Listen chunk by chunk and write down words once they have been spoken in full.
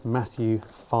Matthew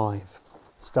 5,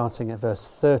 starting at verse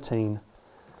 13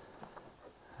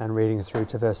 and reading through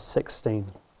to verse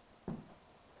 16.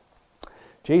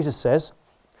 Jesus says,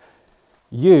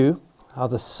 "You are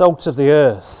the salt of the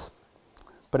earth,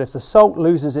 but if the salt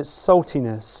loses its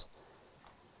saltiness,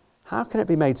 how can it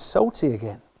be made salty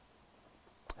again?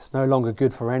 It's no longer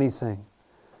good for anything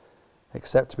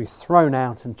except to be thrown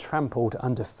out and trampled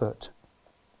underfoot.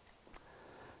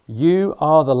 You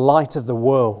are the light of the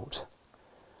world.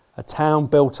 A town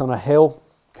built on a hill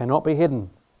cannot be hidden.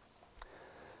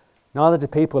 Neither do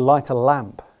people light a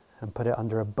lamp and put it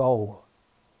under a bowl.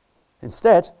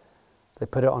 Instead, they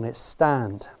put it on its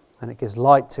stand, and it gives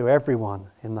light to everyone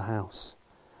in the house.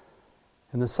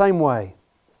 In the same way,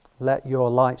 let your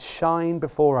light shine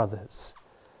before others,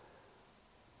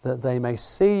 that they may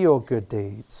see your good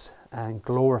deeds and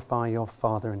glorify your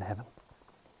Father in heaven."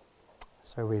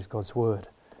 So reads God's word.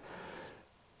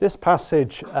 This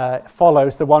passage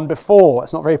follows the one before.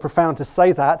 It's not very profound to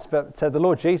say that, but the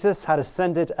Lord Jesus had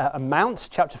ascended a mount,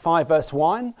 chapter 5, verse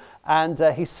 1, and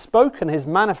he's spoken his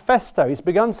manifesto. He's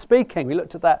begun speaking. We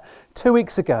looked at that 2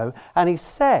 weeks ago, and he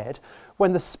said,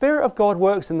 when the Spirit of God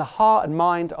works in the heart and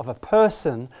mind of a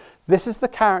person, this is the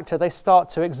character they start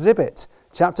to exhibit.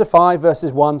 Chapter 5,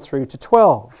 verses 1 through to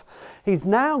 12. He's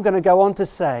now going to go on to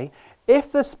say,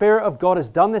 if the Spirit of God has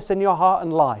done this in your heart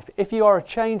and life, if you are a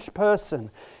changed person,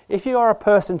 if you are a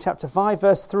person, chapter 5,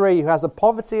 verse 3, who has a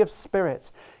poverty of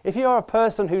spirit, if you are a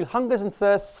person who hungers and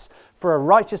thirsts for a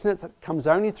righteousness that comes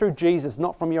only through Jesus,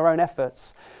 not from your own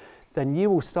efforts, then you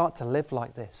will start to live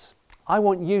like this. I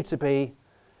want you to be,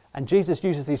 and Jesus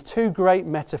uses these two great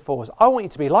metaphors, I want you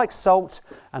to be like salt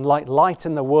and like light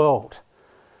in the world.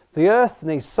 The earth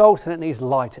needs salt and it needs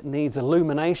light. It needs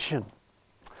illumination.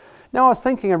 Now, I was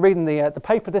thinking of reading the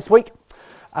paper this week.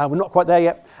 We're not quite there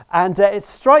yet. And it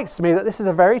strikes me that this is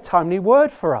a very timely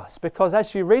word for us, because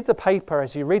as you read the paper,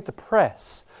 as you read the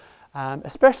press,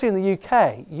 especially in the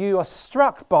UK, you are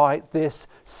struck by this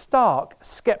stark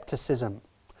scepticism.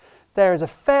 There is a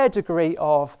fair degree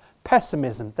of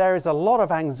pessimism. There is a lot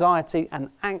of anxiety and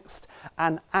angst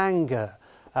and anger.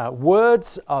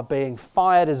 Words are being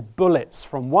fired as bullets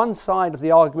from one side of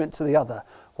the argument to the other,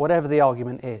 whatever the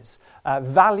argument is.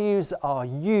 Values are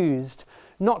used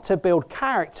not to build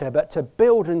character, but to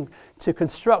build and to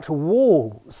construct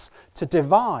walls, to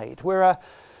divide.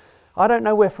 I don't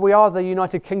know if we are the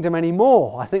United Kingdom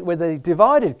anymore. I think we're the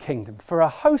divided kingdom for a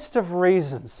host of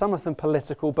reasons, some of them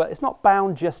political, but it's not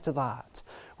bound just to that.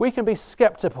 We can be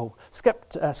skeptical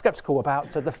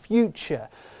about the future.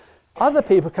 Other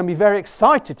people can be very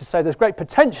excited to say there's great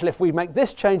potential if we make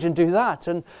this change and do that.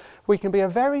 And we can be a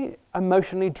very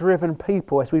emotionally driven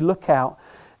people as we look out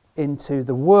into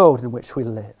the world in which we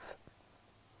live.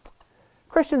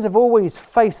 Christians have always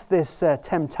faced this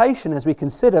temptation as we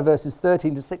consider verses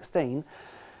 13 to 16.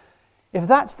 If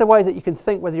that's the way that you can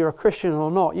think, whether you're a Christian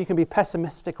or not, you can be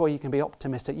pessimistic or you can be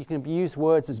optimistic. You can use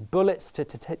words as bullets to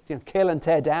kill and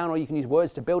tear down, or you can use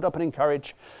words to build up and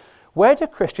encourage. Where do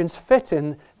Christians fit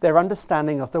in their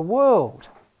understanding of the world?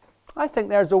 I think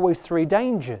there's always three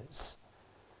dangers.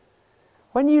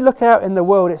 When you look out in the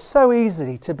world, it's so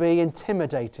easy to be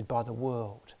intimidated by the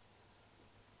world.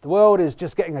 The world is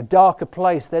just getting a darker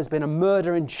place. There's been a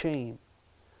murder in Cheam.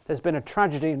 There's been a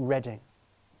tragedy in Reading.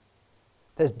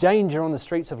 There's danger on the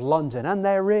streets of London, and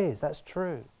there is, that's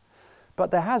true.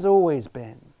 But there has always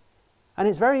been. And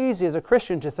it's very easy as a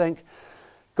Christian to think,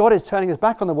 God is turning his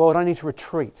back on the world, I need to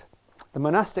retreat. The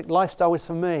monastic lifestyle is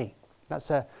for me. That's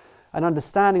an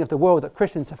understanding of the world that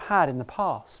Christians have had in the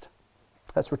past.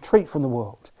 Let's retreat from the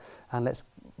world and let's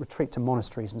retreat to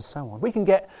monasteries and so on. We can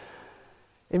get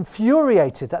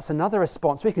infuriated. That's another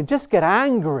response. We can just get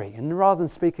angry, and rather than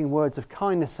speaking words of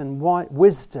kindness and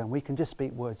wisdom, we can just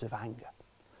speak words of anger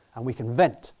and we can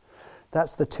vent.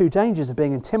 That's the two dangers of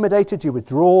being intimidated. You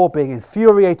withdraw, being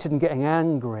infuriated and getting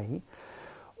angry.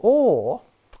 Or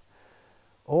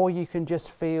you can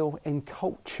just feel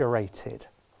enculturated.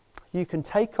 You can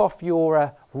take off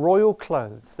your royal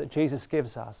clothes that Jesus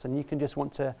gives us, and you can just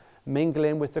want to mingle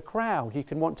in with the crowd. You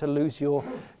can want to lose your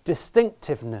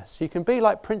distinctiveness. You can be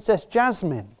like Princess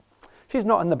Jasmine. She's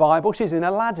not in the Bible, she's in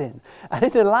Aladdin.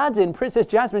 And in Aladdin, Princess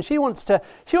Jasmine, she wants to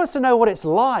know what it's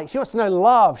like. She wants to know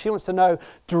love. She wants to know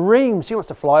dreams. She wants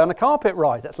to fly on a carpet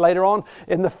ride. That's later on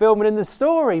in the film and in the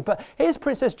story. But here's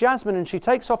Princess Jasmine, and she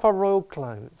takes off her royal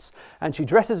clothes and she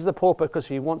dresses as a pauper because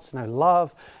she wants to know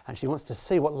love, and she wants to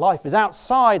see what life is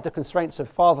outside the constraints of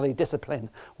fatherly discipline,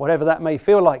 whatever that may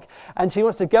feel like. And she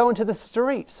wants to go into the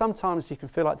street. Sometimes you can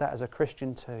feel like that as a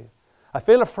Christian too. I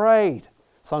feel afraid,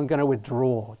 so I'm going to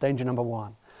withdraw. Danger number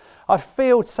one. I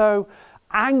feel so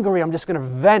angry, I'm just going to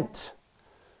vent.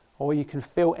 or you can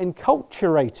feel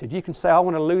enculturated. You can say, I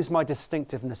want to lose my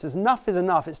distinctiveness. Enough is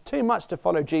enough. It's too much to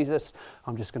follow Jesus.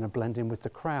 I'm just going to blend in with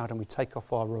the crowd, and we take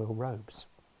off our royal robes.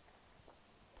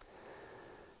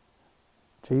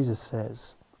 Jesus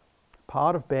says,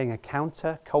 part of being a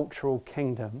counter-cultural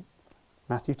kingdom,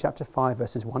 Matthew chapter 5,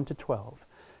 verses 1 to 12,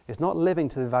 is not living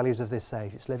to the values of this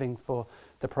age. It's living for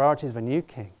the priorities of a new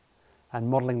king and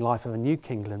modelling life of a new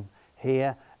kingdom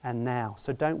here and now.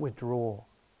 So don't withdraw.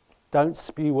 Don't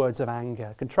spew words of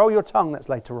anger. Control your tongue, that's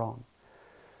later on.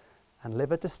 And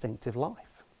live a distinctive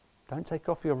life. Don't take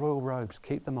off your royal robes.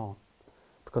 Keep them on.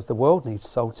 Because the world needs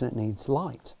salt and it needs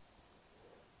light.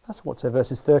 That's what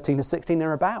verses 13 to 16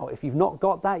 are about. If you've not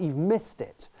got that, you've missed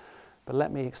it. But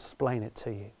let me explain it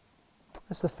to you.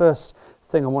 That's the first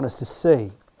thing I want us to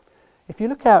see. If you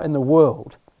look out in the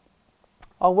world,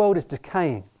 our world is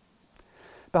decaying.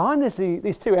 Behind this,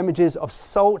 these two images of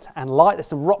salt and light, there's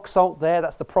some rock salt there,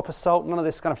 that's the proper salt, none of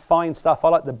this kind of fine stuff. I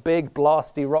like the big,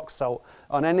 blasty rock salt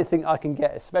on anything I can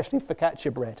get, especially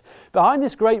focaccia bread. Behind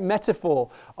this great metaphor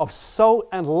of salt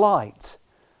and light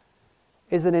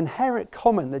is an inherent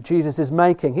comment that Jesus is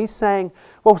making. He's saying,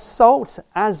 well, salt,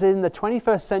 as in the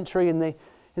 21st century in the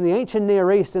ancient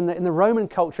Near East, in the Roman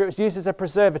culture, it was used as a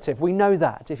preservative. We know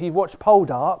that. If you've watched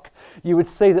Poldark, you would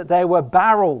see that there were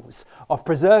barrels of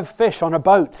preserved fish on a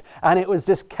boat, and it was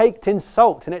just caked in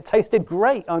salt, and it tasted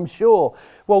great, I'm sure.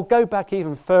 Well, go back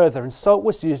even further, and salt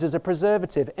was used as a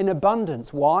preservative in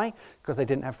abundance. Why? Because they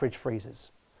didn't have fridge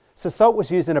freezers. So salt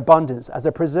was used in abundance as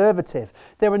a preservative.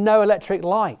 There were no electric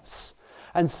lights.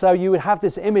 And so you would have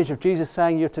this image of Jesus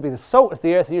saying you're to be the salt of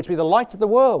the earth and you're to be the light of the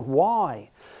world. Why?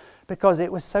 Because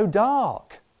it was so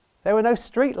dark. There were no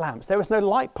street lamps. There was no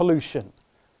light pollution.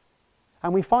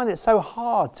 And we find it so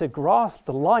hard to grasp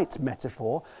the light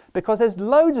metaphor because there's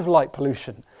loads of light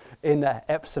pollution in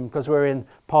Epsom because we're in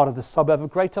part of the suburb of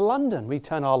Greater London. We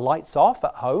turn our lights off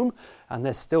at home and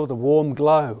there's still the warm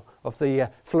glow of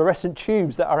the fluorescent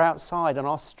tubes that are outside on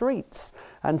our streets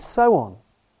and so on.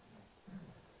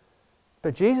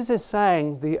 But Jesus is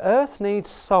saying the earth needs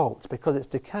salt because it's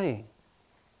decaying.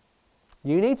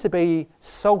 You need to be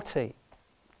salty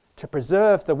to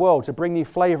preserve the world, to bring you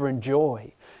flavour and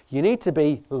joy. You need to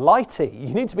be lighty.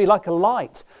 You need to be like a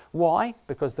light. Why?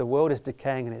 Because the world is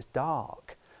decaying and it's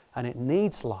dark and it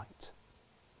needs light.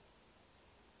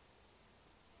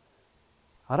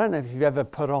 I don't know if you've ever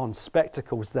put on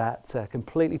spectacles that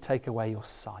completely take away your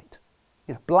sight.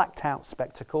 You know, blacked out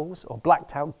spectacles or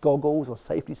blacked out goggles or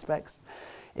safety specs.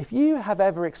 If you have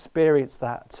ever experienced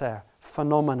that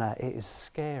phenomena, it is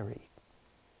scary.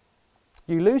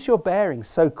 You lose your bearings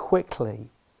so quickly.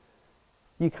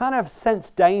 You kind of sense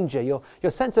danger.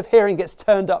 Your sense of hearing gets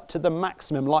turned up to the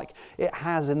maximum like it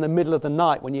has in the middle of the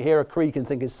night when you hear a creak and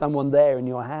think there's someone there in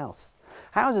your house.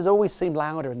 Houses always seem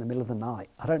louder in the middle of the night.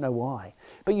 I don't know why.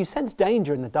 But you sense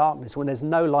danger in the darkness when there's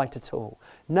no light at all.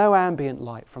 No ambient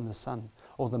light from the sun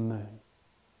or the moon.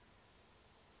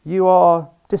 You are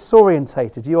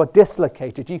disorientated. You are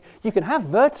dislocated. You can have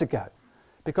vertigo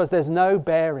because there's no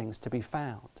bearings to be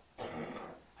found.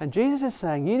 And Jesus is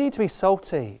saying you need to be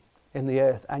salty in the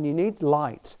earth and you need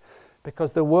light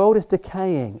because the world is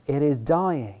decaying. It is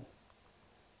dying.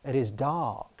 It is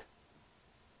dark.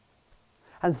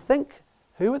 And think,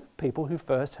 who were the people who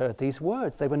first heard these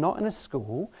words? They were not in a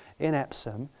school in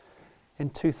Epsom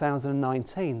in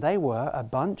 2019. They were a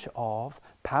bunch of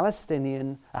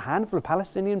a handful of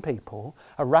Palestinian people,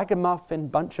 a ragamuffin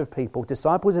bunch of people,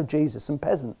 disciples of Jesus and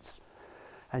peasants.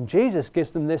 And Jesus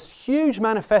gives them this huge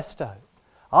manifesto.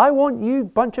 I want you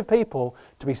bunch of people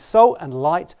to be salt and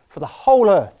light for the whole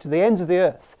earth, to the ends of the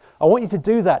earth. I want you to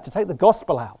do that, to take the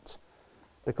gospel out,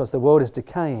 because the world is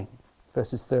decaying,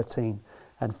 verses 13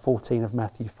 and 14 of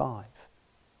Matthew 5.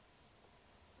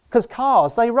 Because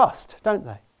cars, they rust, don't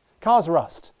they? Cars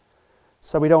rust.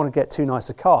 So we don't want to get too nice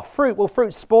a car.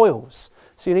 Fruit spoils,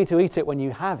 so you need to eat it when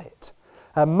you have it.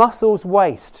 Muscles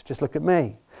waste, just look at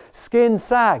me. Skin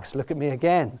sags, look at me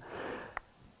again.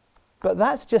 But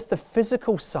that's just the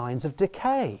physical signs of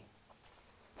decay.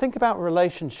 Think about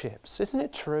relationships, isn't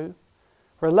it true?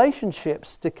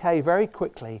 Relationships decay very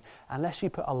quickly unless you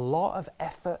put a lot of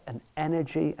effort and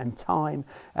energy and time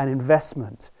and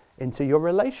investment into your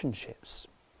relationships.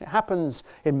 It happens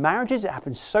in marriages, it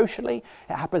happens socially,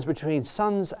 it happens between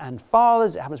sons and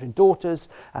fathers, it happens between daughters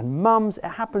and mums, it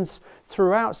happens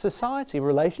throughout society.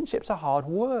 Relationships are hard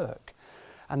work,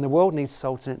 and the world needs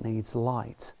salt and it needs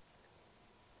light.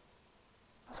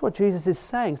 That's what Jesus is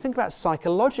saying. Think about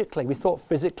psychologically. We thought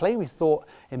physically, we thought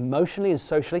emotionally and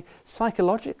socially.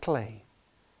 Psychologically,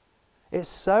 it's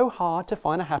so hard to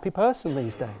find a happy person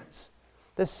these days.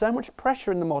 There's so much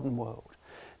pressure in the modern world.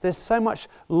 there's so much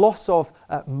loss of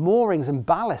moorings and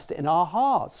ballast in our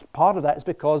hearts. Part of that is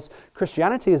because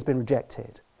Christianity has been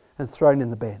rejected and thrown in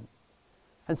the bin.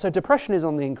 And so depression is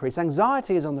on the increase,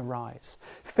 anxiety is on the rise,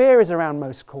 fear is around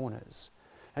most corners.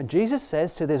 And Jesus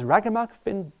says to this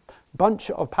ragamuffin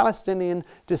bunch of Palestinian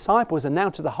disciples and now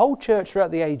to the whole church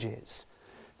throughout the ages,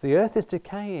 the earth is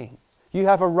decaying. You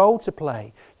have a role to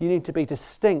play. You need to be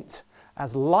distinct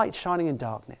as light shining in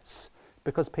darkness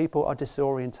because people are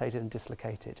disorientated and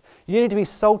dislocated. You need to be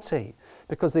salty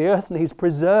because the earth needs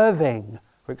preserving.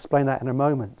 We'll explain that in a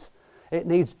moment. It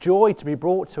needs joy to be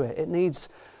brought to it. It needs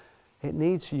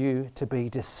you to be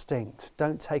distinct.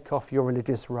 Don't take off your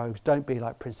religious robes. Don't be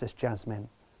like Princess Jasmine.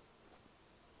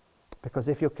 Because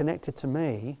if you're connected to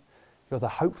me, you're the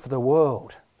hope for the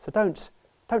world. So don't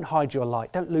hide your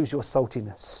light. Don't lose your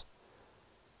saltiness.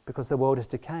 Because the world is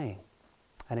decaying.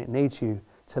 And it needs you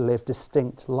to live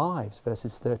distinct lives,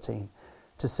 verses 13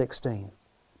 to 16.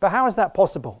 But how is that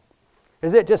possible?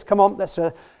 Is it just, come on, let's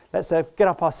get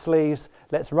up our sleeves,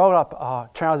 let's roll up our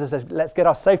trousers, let's get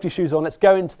our safety shoes on, let's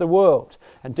go into the world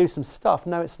and do some stuff?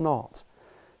 No, it's not.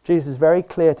 Jesus is very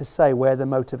clear to say where the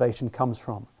motivation comes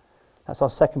from. That's our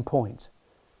second point.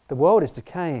 The world is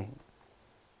decaying.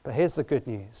 But here's the good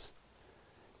news.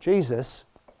 Jesus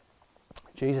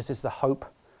is the hope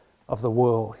of the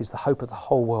world. He's the hope of the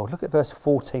whole world. Look at verse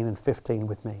 14 and 15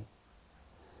 with me.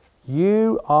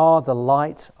 You are the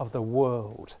light of the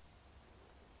world.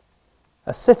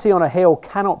 A city on a hill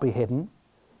cannot be hidden,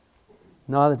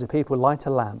 neither do people light a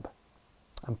lamp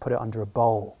and put it under a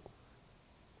bowl.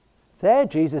 There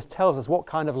Jesus tells us what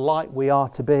kind of light we are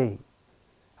to be.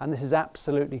 And this is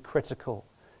absolutely critical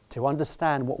to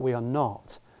understand what we are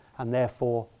not and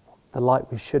therefore the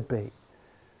light we should be.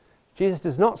 Jesus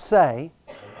does not say,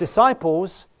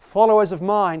 disciples, followers of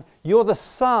mine, you're the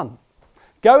sun.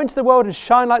 Go into the world and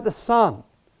shine like the sun.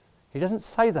 He doesn't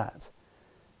say that.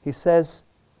 He says,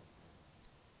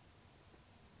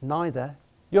 neither.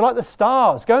 You're like the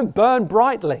stars. Go and burn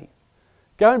brightly.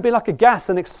 Go and be like a gas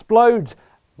and explode.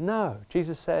 No,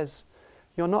 Jesus says,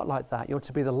 you're not like that. You're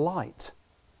to be the light.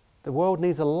 The world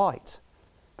needs a light.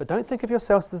 But don't think of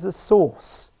yourself as a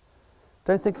source.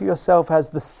 Don't think of yourself as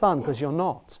the sun, because you're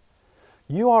not.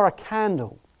 You are a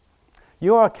candle.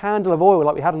 You are a candle of oil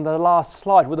like we had on the last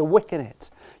slide with a wick in it.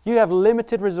 You have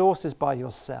limited resources by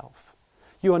yourself.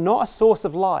 You are not a source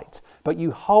of light, but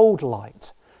you hold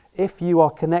light if you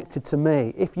are connected to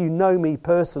me, if you know me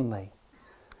personally.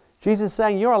 Jesus is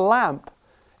saying you're a lamp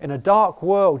in a dark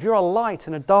world. You're a light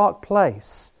in a dark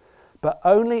place, but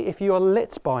only if you are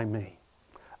lit by me.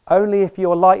 Only if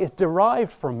your light is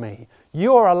derived from me.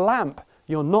 You're a lamp.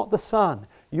 You're not the sun.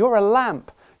 You're a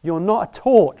lamp. You're not a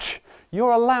torch.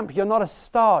 You're a lamp. You're not a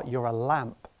star. You're a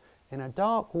lamp in a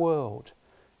dark world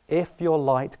if your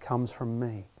light comes from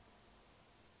me.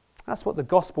 That's what the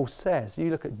gospel says.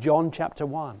 You look at John chapter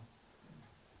 1.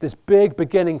 This big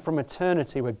beginning from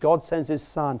eternity where God sends his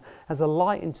Son as a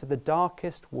light into the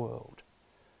darkest world.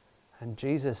 And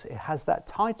Jesus, it has that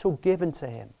title given to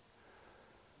him.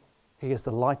 He is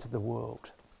the light of the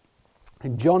world.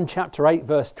 In John chapter 8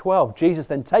 verse 12, Jesus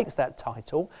then takes that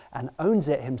title and owns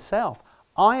it himself.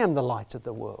 I am the light of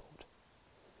the world.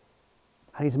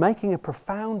 And he's making a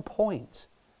profound point.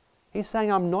 He's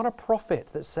saying, I'm not a prophet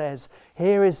that says,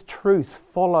 here is truth,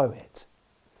 follow it.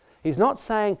 He's not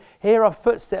saying, here are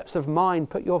footsteps of mine,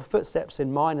 put your footsteps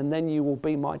in mine and then you will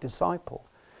be my disciple.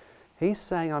 He's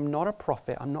saying, I'm not a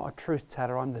prophet, I'm not a truth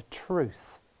teller, I'm the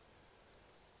truth.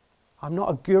 I'm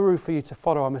not a guru for you to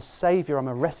follow, I'm a saviour, I'm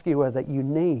a rescuer that you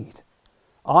need.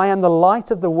 I am the light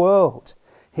of the world.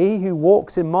 He who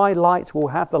walks in my light will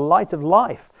have the light of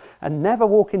life and never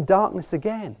walk in darkness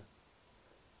again.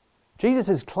 Jesus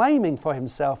is claiming for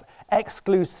himself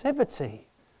exclusivity.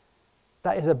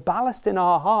 That is a ballast in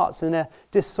our hearts in a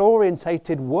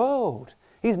disorientated world.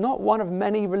 He's not one of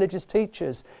many religious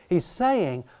teachers. He's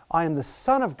saying, I am the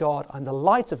Son of God, I'm the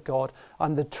light of God,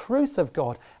 I'm the truth of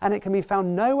God, and it can be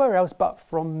found nowhere else but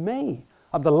from me.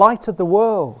 I'm the light of the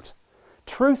world.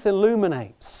 Truth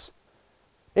illuminates.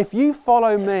 If you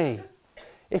follow me,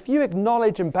 if you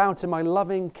acknowledge and bow to my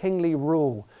loving kingly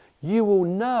rule, you will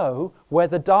know where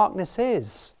the darkness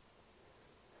is.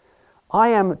 I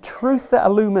am truth that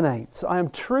illuminates. I am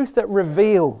truth that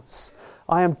reveals.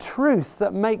 I am truth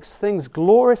that makes things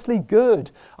gloriously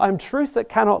good. I am truth that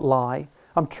cannot lie.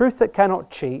 I'm truth that cannot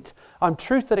cheat. I'm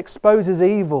truth that exposes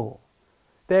evil.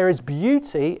 There is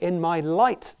beauty in my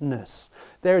lightness.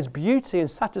 There is beauty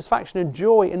and satisfaction and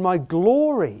joy in my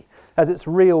glory as it's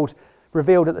revealed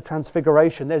at the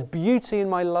Transfiguration. There's beauty in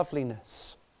my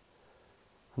loveliness.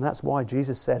 And that's why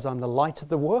Jesus says, I'm the light of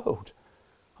the world.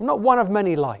 I'm not one of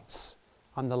many lights.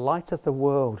 I'm the light of the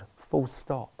world, full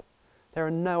stop. There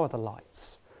are no other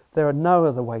lights. There are no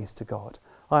other ways to God.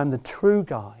 I am the true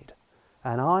guide,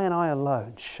 and I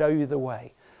alone show you the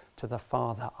way to the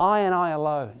Father. I and I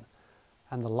alone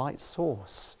am the light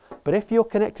source. But if you're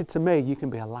connected to me, you can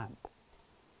be a lamp.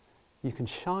 You can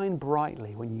shine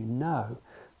brightly when you know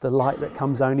the light that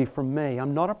comes only from me.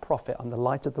 I'm not a prophet, I'm the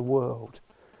light of the world.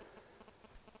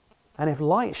 And if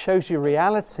light shows you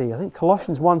reality, I think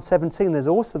Colossians 1:17, there's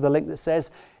also the link that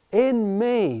says, in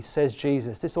me, says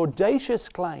Jesus, this audacious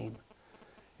claim,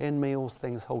 in me all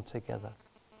things hold together.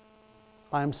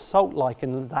 I am salt-like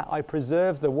in that I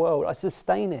preserve the world, I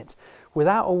sustain it.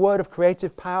 Without a word of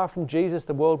creative power from Jesus,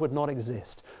 the world would not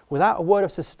exist. Without a word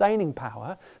of sustaining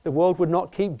power, the world would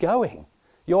not keep going.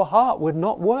 Your heart would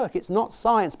not work. It's not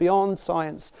science. Beyond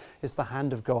science is the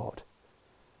hand of God.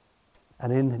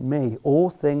 And in me, all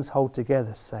things hold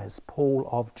together, says Paul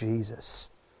of Jesus.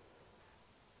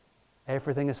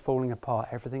 Everything is falling apart.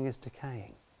 Everything is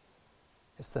decaying.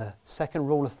 It's the second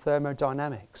rule of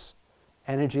thermodynamics.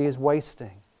 Energy is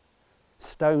wasting.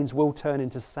 Stones will turn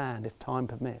into sand if time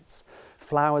permits.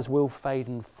 Flowers will fade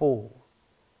and fall.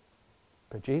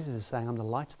 But Jesus is saying, I'm the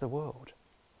light of the world.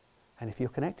 And if you're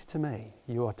connected to me,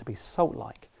 you are to be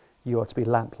salt-like. You are to be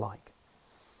lamp-like.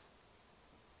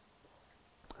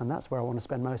 And that's where I want to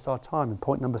spend most of our time in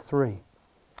point number 3.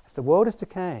 If the world is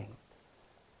decaying,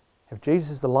 if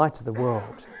Jesus is the light of the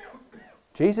world,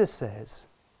 Jesus says,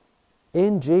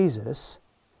 in Jesus,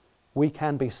 we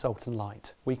can be salt and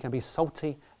light. We can be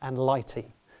salty and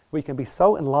lighty. We can be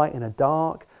salt and light in a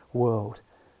dark world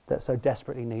that so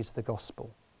desperately needs the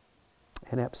gospel.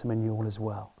 In Epsom and Ewell as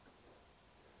well.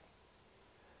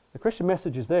 The Christian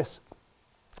message is this.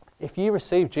 If you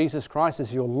receive Jesus Christ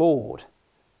as your Lord,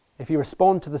 if you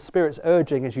respond to the Spirit's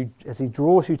urging as He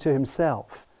draws you to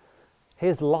Himself,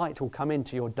 His light will come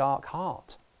into your dark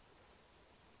heart.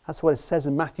 That's what it says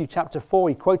in Matthew chapter 4.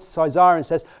 He quotes Isaiah and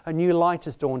says, a new light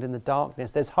has dawned in the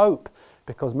darkness. There's hope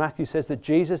because Matthew says that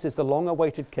Jesus is the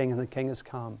long-awaited King and the King has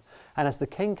come. And as the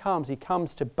King comes, He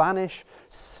comes to banish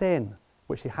sin,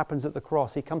 which happens at the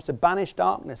cross. He comes to banish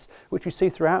darkness, which we see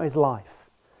throughout His life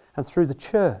and through the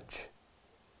church.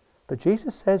 But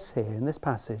Jesus says here in this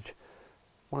passage,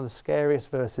 one of the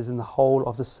scariest verses in the whole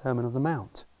of the Sermon on the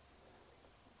Mount.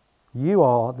 You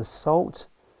are the salt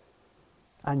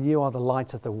and you are the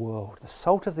light of the world, the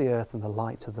salt of the earth and the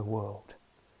light of the world.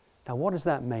 Now what does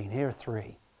that mean? Here are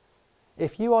 3.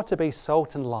 If you are to be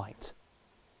salt and light,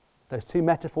 those 2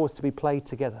 metaphors to be played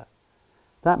together,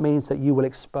 that means that you will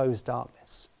expose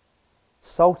darkness.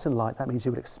 Salt and light, that means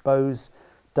you will expose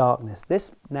darkness.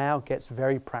 This now gets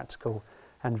very practical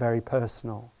and very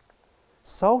personal.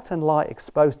 Salt and light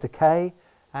expose decay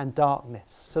and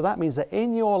darkness. So that means that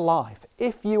in your life,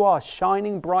 if you are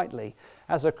shining brightly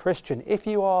as a Christian, if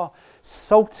you are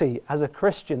salty as a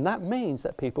Christian, that means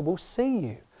that people will see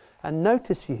you and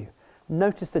notice you,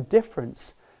 notice the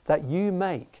difference that you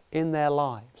make in their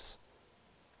lives.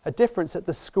 A difference at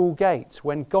the school gate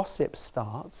when gossip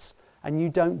starts and you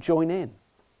don't join in.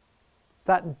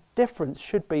 That difference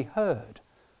should be heard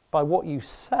by what you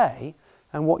say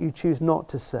and what you choose not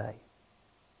to say.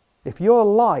 If you're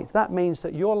light, that means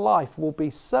that your life will be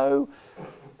so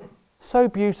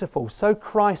beautiful, so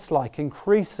Christ-like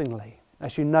increasingly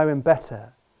as you know Him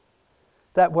better,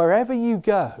 that wherever you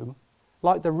go,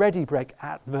 like the Ready Brek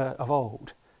advert of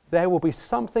old, there will be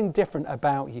something different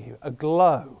about you, a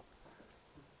glow.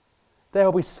 There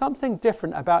will be something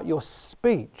different about your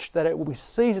speech, that it will be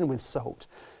seasoned with salt,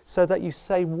 so that you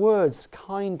say words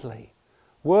kindly,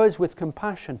 words with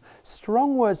compassion,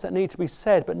 strong words that need to be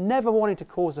said, but never wanting to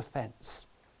cause offence.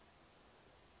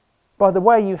 By the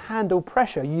way you handle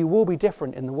pressure, you will be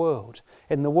different in the world,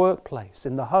 in the workplace,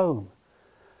 in the home.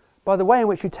 By the way in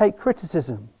which you take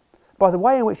criticism, by the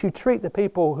way in which you treat the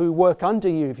people who work under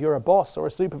you if you're a boss or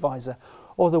a supervisor,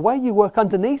 or the way you work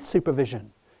underneath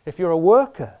supervision if you're a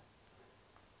worker.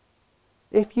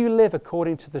 If you live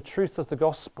according to the truth of the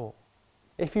gospel,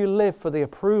 if you live for the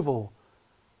approval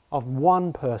of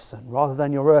one person rather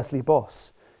than your earthly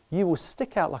boss, you will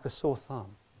stick out like a sore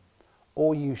thumb,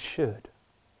 or you should.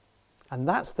 And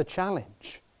that's the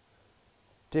challenge.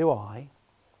 Do I?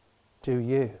 Do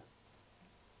you?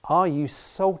 Are you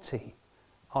salty?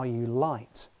 Are you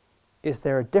light? Is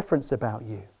there a difference about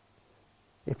you?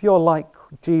 If you're like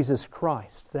Jesus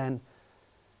Christ, then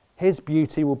His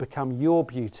beauty will become your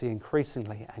beauty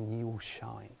increasingly, and you will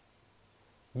shine.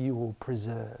 You will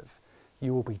preserve.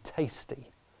 You will be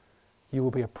tasty. You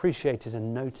will be appreciated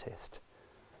and noticed,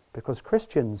 because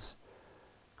Christians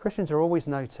are always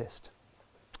noticed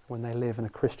when they live in a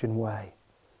Christian way.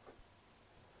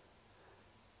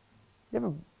 You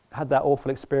ever had that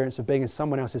awful experience of being in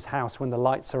someone else's house when the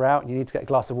lights are out and you need to get a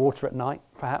glass of water at night,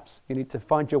 perhaps? You need to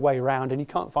find your way around and you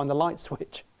can't find the light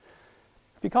switch.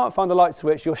 If you can't find the light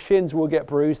switch, your shins will get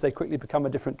bruised. They quickly become a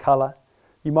different colour.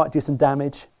 You might do some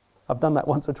damage. I've done that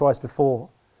once or twice before.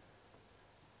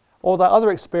 Or that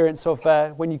other experience of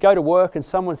when you go to work and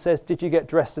someone says, "Did you get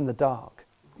dressed in the dark?"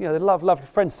 You know, they love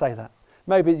friends say that.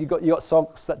 Maybe you got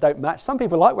socks that don't match. Some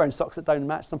people like wearing socks that don't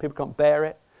match. Some people can't bear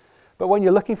it. But when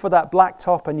you're looking for that black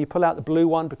top and you pull out the blue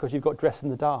one because you've got dressed in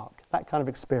the dark, that kind of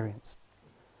experience.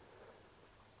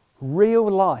 Real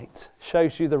light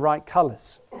shows you the right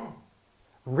colours.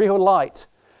 Real light,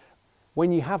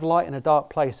 when you have light in a dark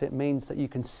place, it means that you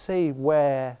can see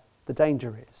where the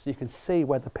danger is. You can see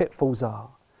where the pitfalls are.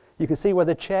 You can see where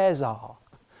the chairs are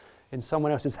in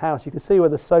someone else's house. You can see where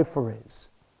the sofa is.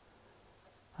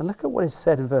 And look at what is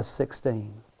said in verse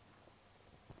 16.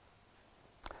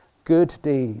 Good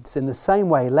deeds. In the same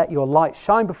way, let your light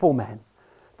shine before men,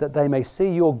 that they may see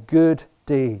your good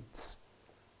deeds.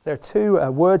 There are two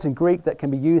words in Greek that can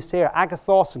be used here,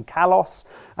 agathos and kalos.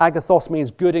 Agathos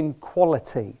means good in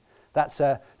quality. That's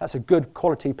a good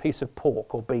quality piece of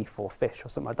pork or beef or fish or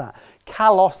something like that.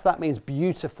 Kalos, that means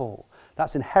beautiful.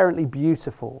 That's inherently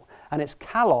beautiful. And it's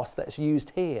kalos that's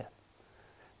used here.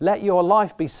 Let your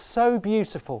life be so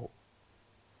beautiful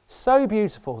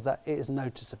that it is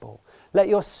noticeable. Let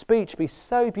your speech be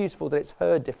so beautiful that it's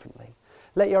heard differently.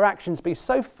 Let your actions be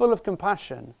so full of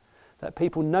compassion that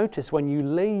people notice when you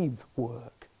leave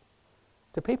work.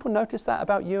 Do people notice that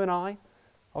about you and I?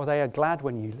 Or they are glad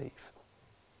when you leave?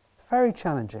 Very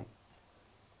challenging.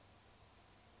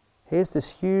 Here's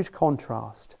this huge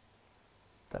contrast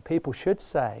that people should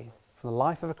say for the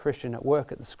life of a Christian at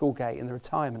work, at the school gate, in the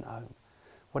retirement home,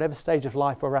 whatever stage of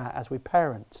life we're at, as we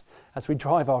parent, as we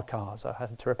drive our cars. I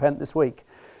had to repent this week.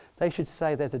 They should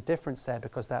say there's a difference there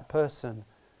because that person's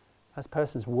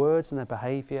words and their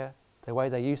behaviour, the way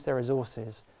they use their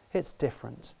resources, it's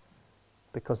different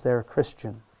because they're a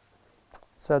Christian.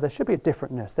 So there should be a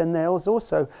differentness. Then there's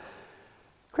also,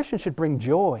 Christians should bring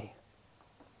joy.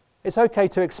 It's okay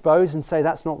to expose and say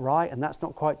that's not right and that's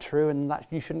not quite true and that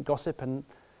you shouldn't gossip.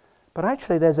 But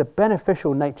actually there's a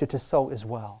beneficial nature to salt as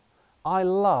well. I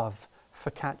love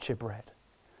focaccia bread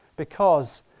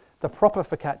because the proper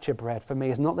focaccia bread for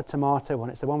me is not the tomato one,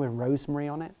 it's the one with rosemary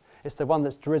on it. It's the one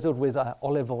that's drizzled with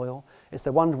olive oil. It's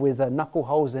the one with knuckle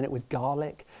holes in it with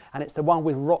garlic. And it's the one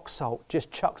with rock salt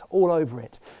just chucked all over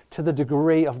it to the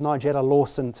degree of Nigella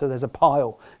Lawson, so there's a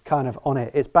pile kind of on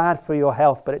it. It's bad for your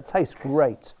health, but it tastes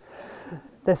great.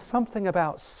 There's something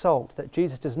about salt that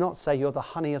Jesus does not say you're the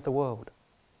honey of the world.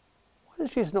 Why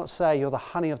does Jesus not say you're the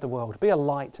honey of the world? Be a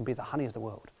light and be the honey of the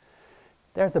world.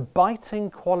 There's a biting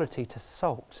quality to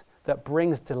salt that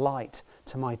brings delight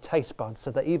to my taste buds so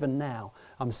that even now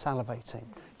I'm salivating.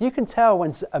 You can tell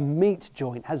when a meat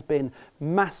joint has been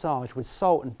massaged with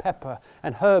salt and pepper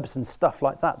and herbs and stuff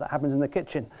like that happens in the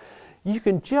kitchen. You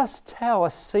can just tell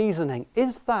a seasoning.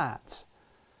 Is that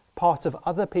part of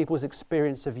other people's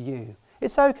experience of you?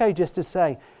 It's okay just to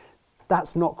say,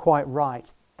 that's not quite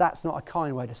right. That's not a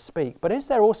kind way to speak. But is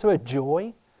there also a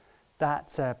joy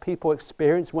that people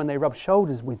experience when they rub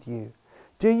shoulders with you?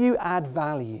 Do you add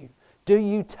value? Do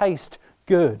you taste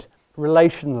good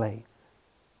relationally?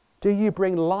 Do you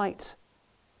bring light,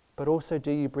 but also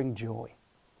do you bring joy?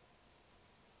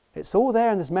 It's all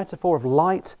there in this metaphor of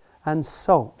light and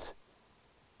salt.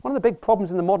 One of the big problems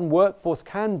in the modern workforce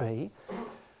can be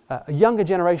a younger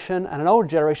generation and an older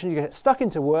generation, you get stuck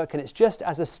into work and it's just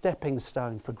as a stepping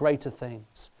stone for greater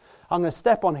things. I'm going to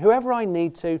step on whoever I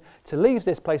need to leave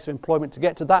this place of employment to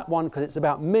get to that one because it's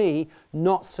about me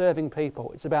not serving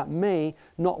people. It's about me,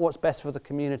 not what's best for the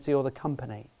community or the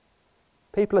company.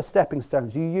 People are stepping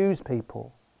stones. You use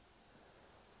people.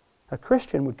 A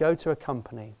Christian would go to a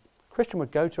company. A Christian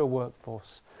would go to a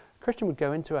workforce. A Christian would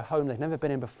go into a home they've never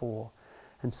been in before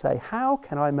and say, how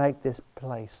can I make this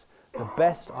place the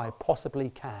best I possibly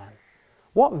can?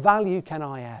 What value can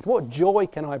I add? What joy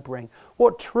can I bring?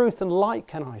 What truth and light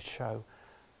can I show?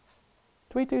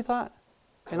 Do we do that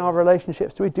in our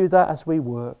relationships? Do we do that as we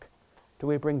work? Do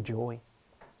we bring joy?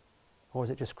 Or is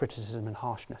it just criticism and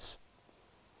harshness?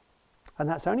 And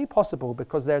that's only possible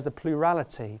because there's a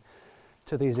plurality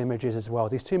to these images as well.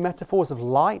 These two metaphors of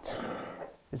light,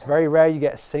 it's very rare you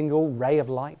get a single ray of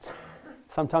light.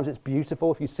 Sometimes it's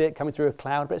beautiful if you see it coming through a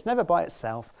cloud, but it's never by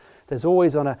itself. There's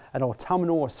always on an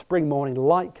autumnal or spring morning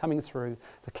light coming through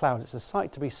the clouds. It's a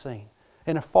sight to be seen,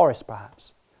 in a forest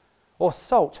perhaps. Or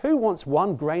salt. Who wants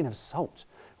one grain of salt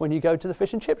when you go to the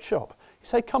fish and chip shop? You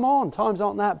say, come on, times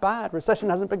aren't that bad. Recession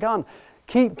hasn't begun.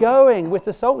 Keep going with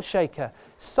the salt shaker.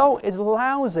 Salt is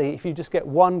lousy if you just get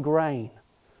one grain.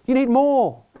 You need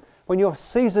more. When you're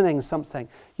seasoning something,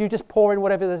 you just pour in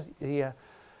whatever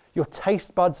your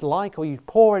taste buds like, or you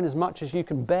pour in as much as you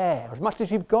can bear, as much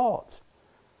as you've got.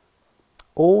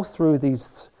 All through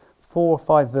these 4 or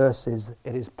 5 verses,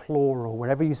 it is plural.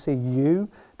 Wherever you see you,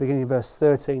 beginning in verse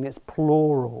 13, it's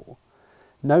plural.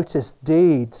 Notice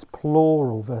deeds,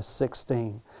 plural, verse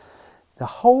 16. The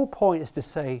whole point is to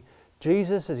say,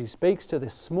 Jesus, as he speaks to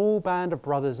this small band of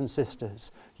brothers and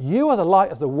sisters, you are the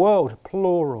light of the world,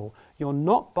 plural. You're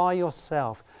not by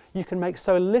yourself. You can make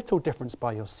so little difference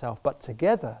by yourself, but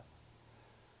together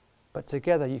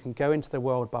you can go into the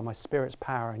world by my Spirit's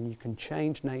power, and you can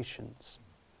change nations.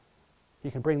 You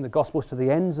can bring the gospels to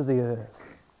the ends of the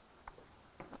earth.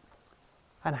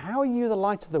 And how are you the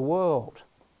light of the world?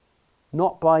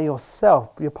 Not by yourself.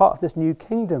 You're part of this new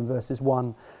kingdom, verses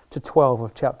 1 to 12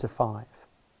 of chapter 5.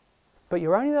 But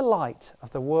you're only the light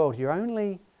of the world. You're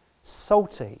only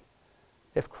salty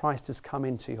if Christ has come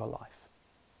into your life.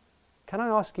 Can I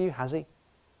ask you, has he?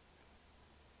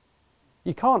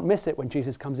 You can't miss it when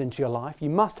Jesus comes into your life. You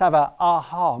must have an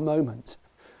aha moment.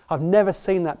 I've never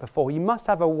seen that before. You must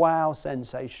have a wow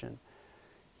sensation.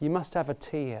 You must have a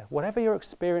tear. Whatever your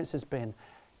experience has been,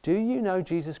 do you know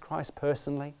Jesus Christ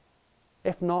personally?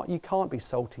 If not, you can't be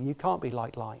salty. You can't be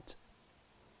like light.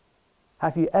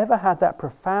 Have you ever had that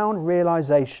profound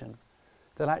realization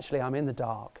that actually I'm in the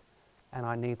dark and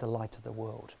I need the light of the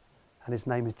world? And his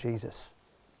name is Jesus.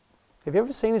 Have you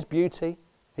ever seen his beauty?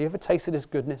 Have you ever tasted his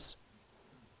goodness?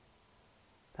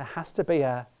 There has to be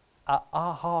a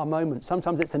aha moment.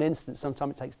 Sometimes it's an instant,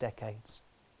 sometimes it takes decades.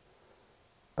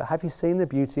 But have you seen the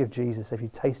beauty of Jesus? Have you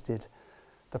tasted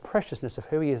the preciousness of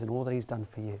who he is and all that he's done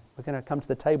for you? We're going to come to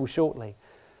the table shortly.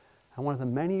 And one of the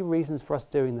many reasons for us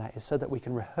doing that is so that we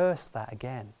can rehearse that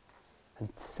again and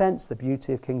sense the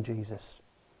beauty of King Jesus.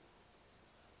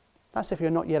 That's if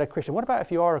you're not yet a Christian. What about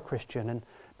if you are a Christian and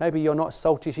maybe you're not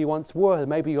salty as you once were?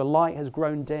 Maybe your light has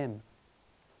grown dim.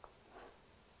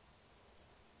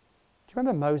 Do you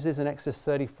remember Moses in Exodus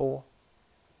 34?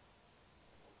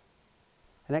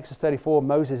 In Exodus 34,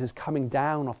 Moses is coming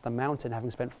down off the mountain,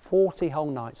 having spent 40 whole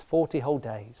nights, 40 whole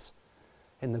days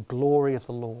in the glory of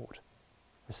the Lord.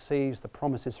 Receives the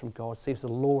promises from God, receives the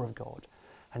law of God.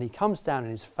 And he comes down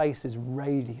and his face is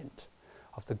radiant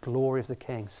of the glory of the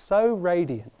King. So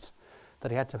radiant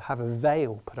that he had to have a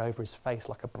veil put over his face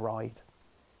like a bride.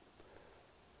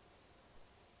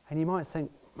 And you might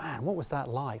think, man, what was that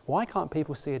like? Why can't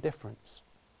people see a difference?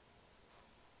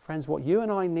 Friends, what you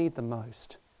and I need the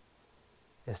most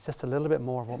is just a little bit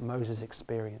more of what Moses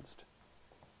experienced.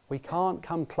 We can't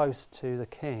come close to the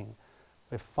King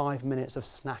with 5 minutes of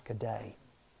snack a day.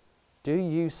 Do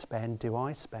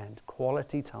I spend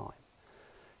quality time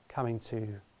coming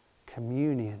to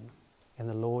communion in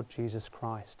the Lord Jesus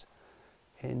Christ,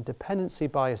 in dependency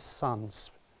by his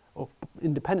sons, or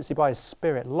in dependency by his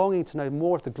Spirit, longing to know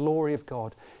more of the glory of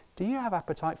God? Do you have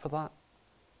appetite for that?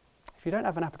 If you don't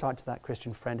have an appetite to that,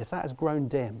 Christian friend, if that has grown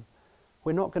dim,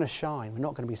 we're not going to shine, we're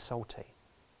not going to be salty.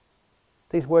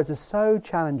 These words are so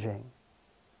challenging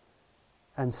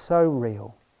and so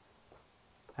real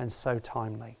and so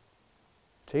timely.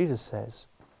 Jesus says,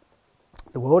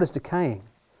 the world is decaying,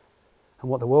 and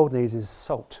what the world needs is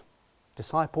salt.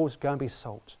 Disciples, go and be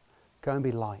salt. Go and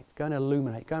be light. Go and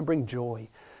illuminate. Go and bring joy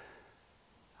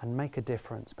and make a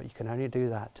difference. But you can only do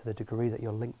that to the degree that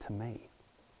you're linked to me.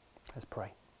 Let's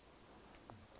pray.